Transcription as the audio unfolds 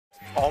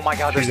Oh my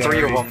god, there's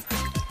three of them.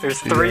 There's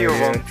three of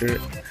them.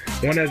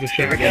 One has a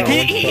shotgun.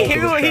 He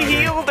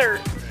healed her.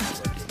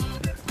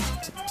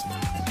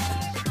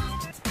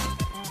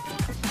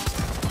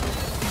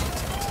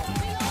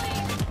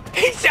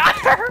 He shot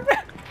her.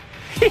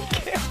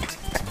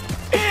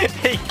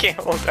 He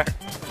killed her.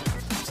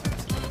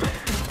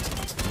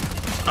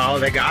 Oh,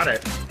 they got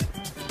it.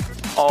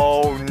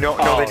 Oh no!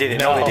 No, they didn't.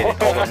 No, no. they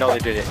didn't. Hold on. No, they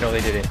didn't. No,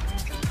 they didn't.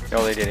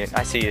 No, they didn't.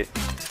 I see it.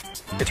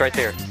 It's right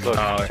there. Look,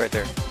 it's right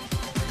there.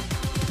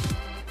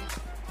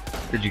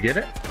 Did you get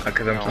it?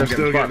 Because I'm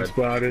still getting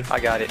spotted. I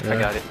got it. I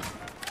got it.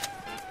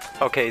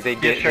 Okay, they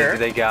did. Sure?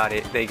 They got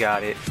it. They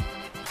got it.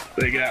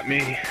 They got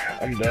me.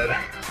 I'm dead.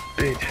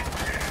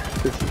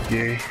 Bitch. This is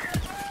gay.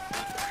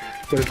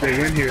 But if they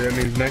win here, that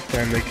means next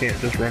time they can't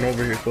just run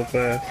over here so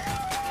fast.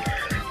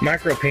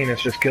 Micro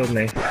penis just killed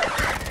me.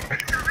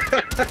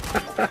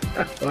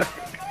 What?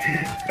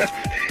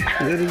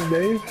 Is that his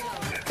name?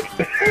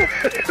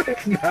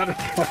 It's not a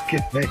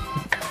fucking name.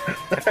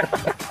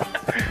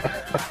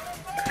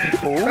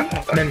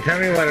 Then tell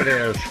me what it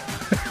is.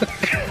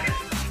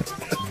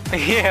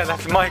 Yeah,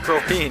 that's micro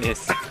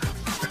penis.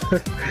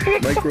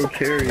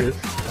 Microcarious.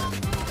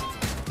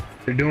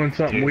 They're doing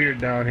something weird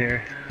down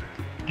here.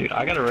 Dude,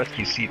 I gotta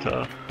rescue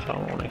Sita. So I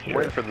don't want to hear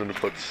Waiting it. for them to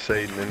put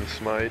Satan in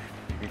Smite.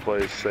 You can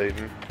play as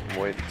Satan. I'm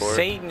waiting for it.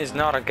 Satan is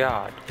not a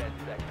god.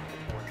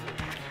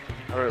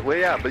 Alright, well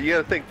yeah, but you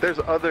gotta think, there's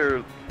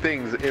other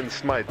things in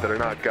Smite that are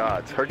not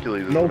gods.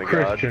 Hercules isn't No a god.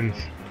 Christians.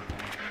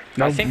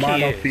 No I think he is.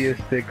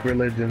 monotheistic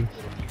religions.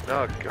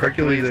 No, Hercules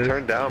Hercules is.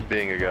 turned down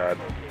being a god.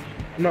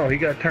 No, he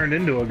got turned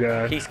into a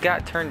god. He's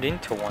got turned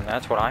into one,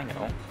 that's what I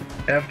know.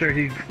 After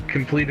he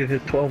completed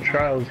his 12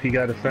 trials, he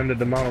got ascended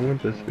to Mount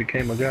Olympus,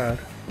 became a god.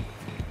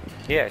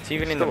 Yeah, it's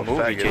even in the Still a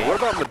movie, faggot. Jake. What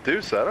about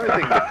Medusa? I don't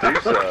think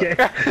Medusa...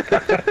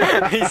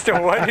 Okay. He's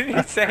still, what did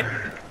he say?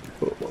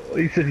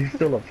 He said he's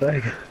still a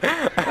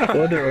faggot.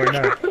 Whether or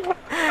not.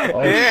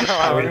 Oh, Yeah,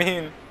 I shit.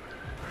 mean...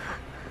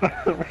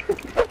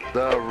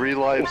 The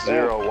Relife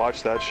Zero,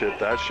 watch that shit.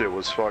 That shit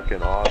was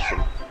fucking awesome.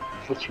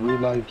 What's Real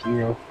Life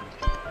Zero?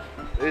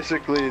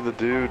 Basically, the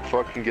dude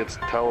fucking gets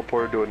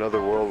teleported to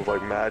another world with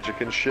like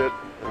magic and shit,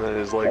 and then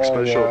his like Oh,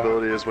 special yeah.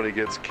 ability is when he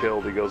gets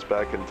killed, he goes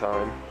back in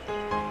time.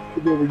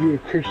 Whenever you're a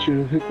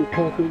Christian and hit the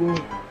pocket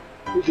one,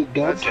 is it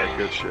done? That's that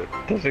good shit.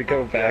 Does it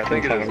go back I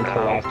think in it is time to the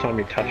now. last time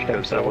he touched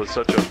Because that himself? was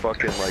such a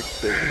fucking like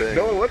big thing.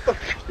 No, what the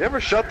You ever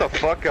shut the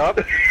fuck up?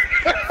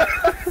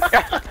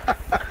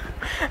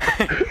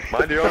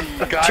 Mind your own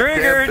goddamn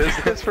Triggered.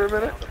 business for a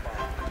minute.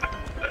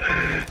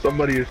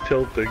 Somebody is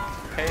tilting.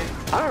 Hey,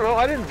 I don't know.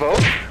 I didn't vote.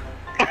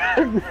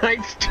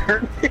 Nice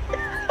turn.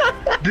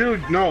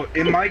 Dude, no,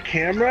 in my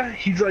camera,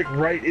 he's like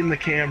right in the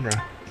camera.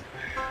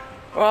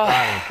 well,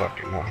 I don't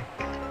fucking know.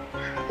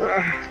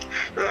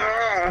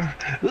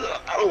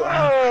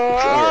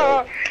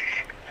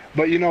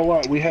 But you know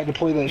what? We had to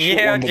play that shit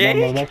Yeah, one, but then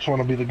the Jake? next one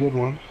will be the good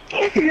one.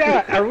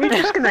 Yeah, are we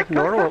just gonna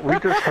ignore what we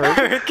just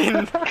heard?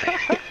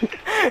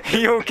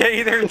 You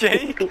okay there,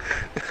 Jake?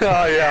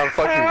 Oh yeah, I'm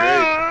fucking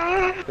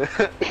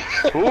great.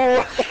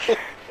 Ooh.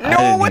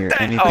 No, what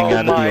the? anything Oh out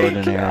of the my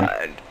ordinary.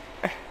 god.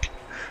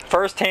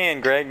 First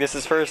hand, Greg. This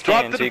is first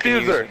Drop hand. the So you can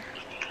use diffuser. it.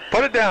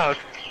 Put it down.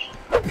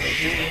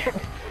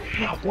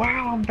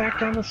 Wow, I'm back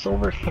down to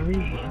silver 3.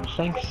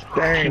 Thanks.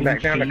 Dang,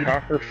 back down to Feed.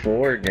 copper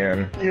 4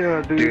 again.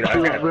 Yeah, dude, Dude,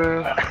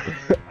 man.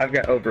 I've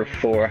got over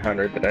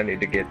 400 that I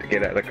need to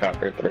get out of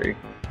copper 3.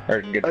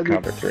 Or get to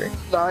copper 3.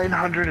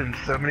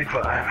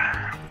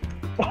 975.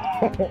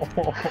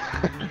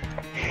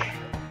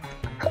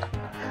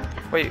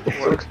 Wait,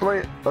 So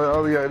explain.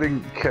 Oh yeah, I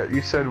didn't catch.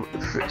 You said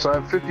so. I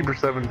have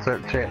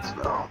 50% chance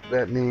now.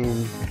 That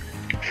means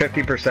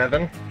 50 per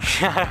 7?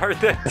 I heard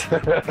that too.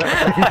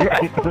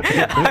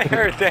 I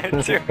heard that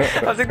too.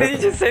 I was like, did you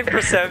just say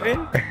for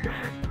 7?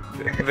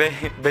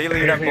 Bailey,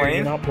 you're not You're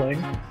playing? not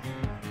playing?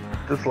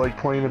 just like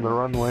playing in the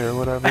runway or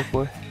whatever.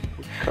 Boy,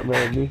 come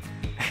at me.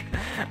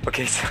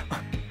 Okay, so...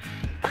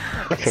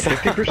 So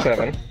 50 per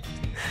 7.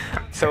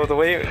 So the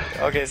way...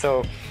 Okay,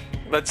 so...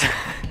 Let's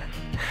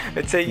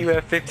say you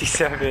have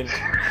 57.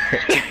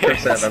 Per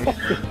 7. Get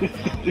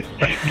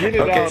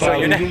it Okay, out, so Ollie,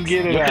 you're just next.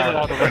 get it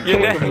out.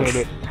 You're Think about next.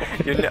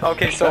 it.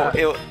 Okay, so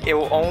it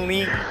will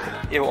only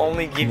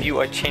give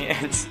you a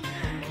chance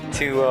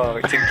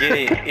to get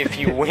it if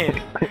you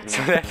win.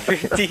 So that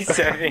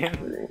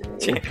 57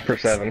 chance, Per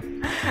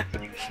 7.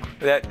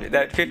 that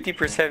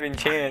 50%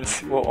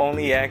 chance will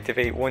only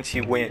activate once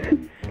you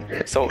win.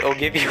 So it'll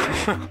give you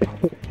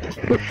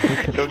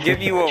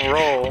a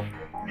roll.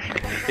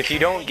 If you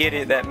don't get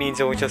it, that means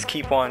it will just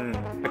keep on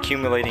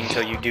accumulating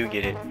until you do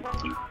get it.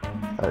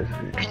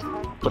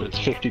 But it's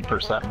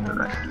 50%.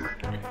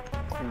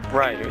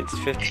 Right, it's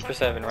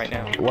 50% right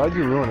now. Why'd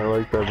you ruin it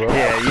like that, bro?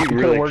 Yeah, you could've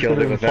really worked killed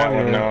it in with that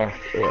one, finance.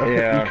 no. You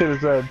Yeah. could have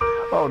said,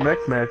 oh,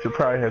 next match you'll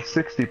probably have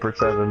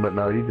 60%, but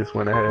no, you just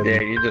went ahead. Yeah,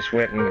 you just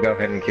went and go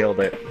ahead and killed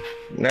it.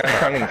 No,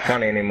 it's not even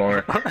funny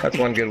anymore. That's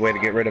one good way to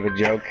get rid of a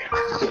joke.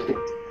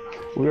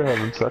 We're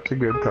having such a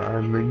good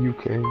time, the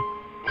UK.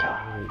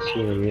 God,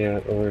 yeah,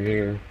 over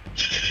here.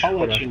 I'll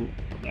let you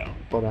know.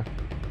 Hold on.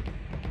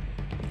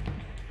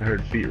 I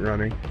heard feet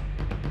running.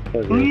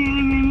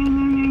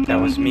 That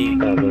was me.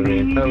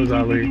 That was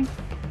Ali.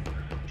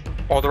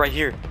 Oh, they're right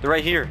here. They're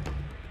right here.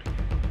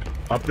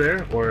 Up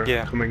there or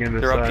Yeah. coming in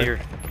this They're side? up here.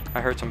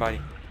 I heard somebody.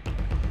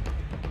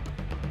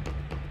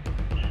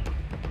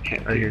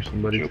 I hear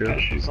somebody too.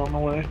 She's on the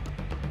way.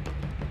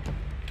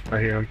 I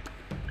hear him.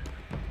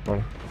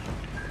 Oh.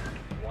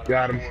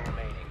 Got him.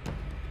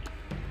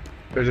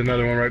 There's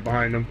another one right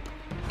behind him.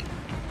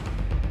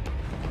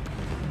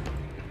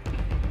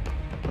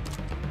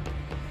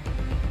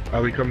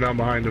 Ali, come down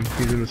behind him.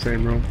 He's in the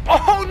same room.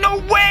 Oh, no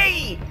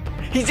way!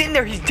 He's in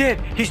there. He's dead.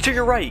 He's to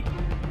your right.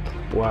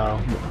 Wow.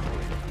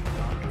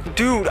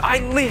 Dude, I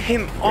lit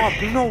him up.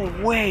 No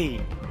way.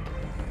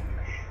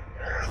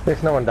 At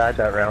least no one died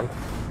that round.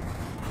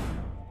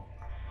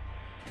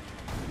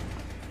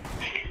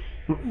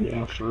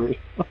 Yeah, for real.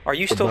 Are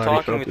you still body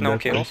talking felt with the no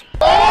death kills?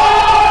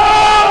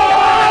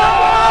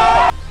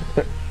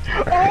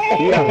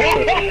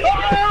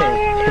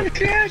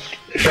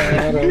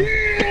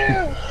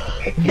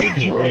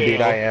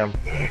 Indeed, I am.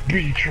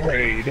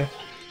 Betrayed.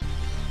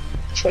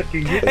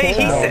 Fucking get Hey, he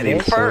turned said on, it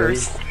that's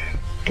first.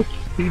 right.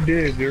 He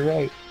did, you're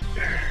right.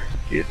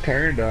 Get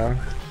turned on.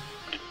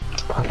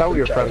 I thought we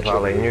were friends,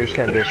 Ollie, and you're just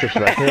gonna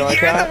disrespect me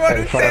like You're the one that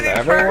who in front of said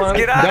it first. everyone?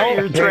 Get out of Don't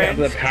here, bring up Trent.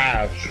 the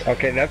past.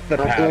 Okay, that's the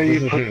past.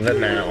 This isn't the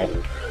now.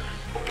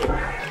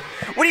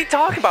 What are you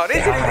talking about?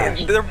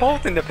 They're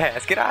both in the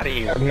past. Get out of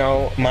here.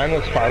 No, mine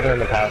was farther in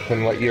the past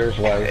than what yours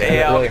was. And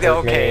Yeah, it really hurt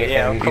okay, me,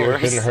 yeah, and of yours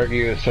course. didn't hurt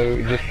you,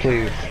 so just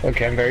please.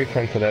 Okay, I'm very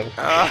sensitive.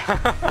 Turned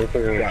on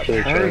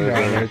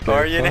right there,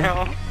 Are you son.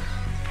 now?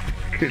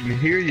 Couldn't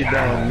hear you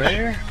down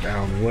there.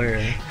 Down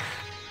where?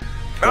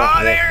 Oh,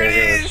 there it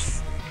is!